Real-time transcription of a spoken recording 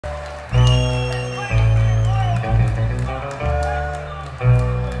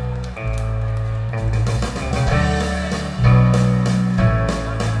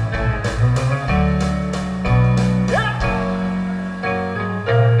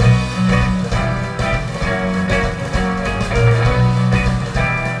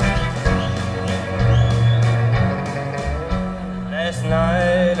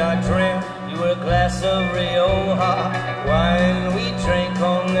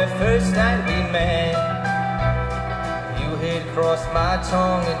first night we met. You had crossed my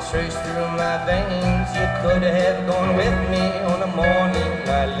tongue and traced through my veins. You could have gone with me on the morning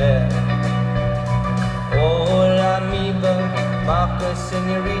I left. Oh, la amiga, Marca,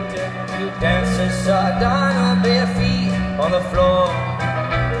 senorita, you dance a sardana bare feet on the floor.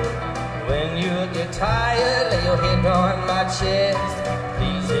 When you get tired, lay your head on my chest.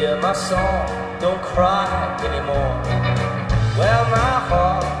 Please hear my song, don't cry anymore. Well, my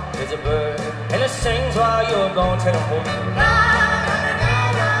heart is a bird, and it sings while you're gone. Tell them both.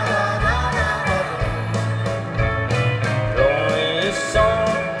 Loneliest song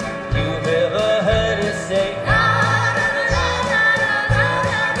you've ever heard it say.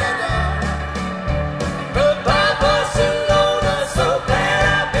 Goodbye, Barcelona, so glad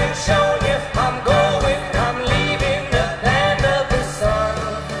I've been shown you. I'm going, I'm leaving the land of the sun.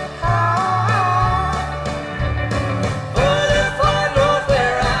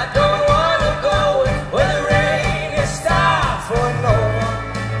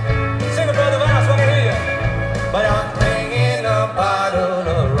 But I'm bringing a bottle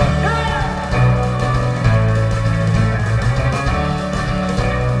of rum.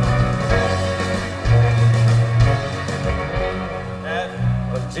 I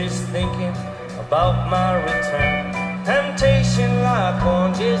was just thinking about my return. Temptation like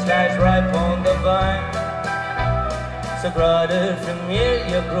oranges lies ripe on the vine. Sagrada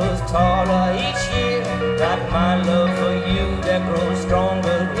Familia grows taller each year. Got my love for you that grows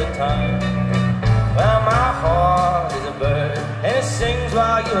stronger with time. Well, my heart is a bird, and it sings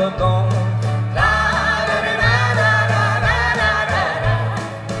while you're gone. La da da da da da da da da.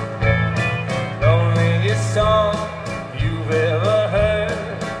 Loneliest song you've ever heard.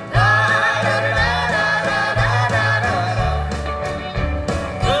 La da da da da da da da da.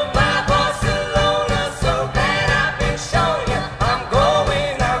 Goodbye, Barcelona, so glad I've been shown you. I'm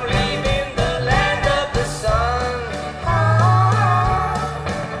going, I'm leaving the land of the sun.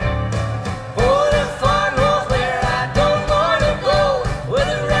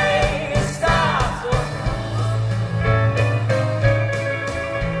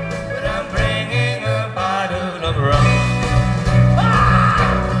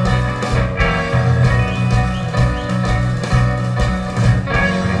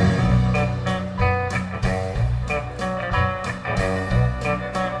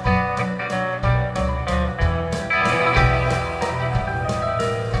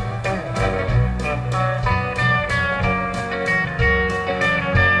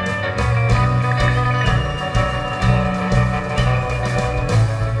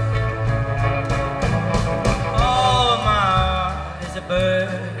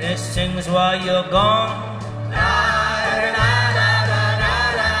 It sings while you're gone.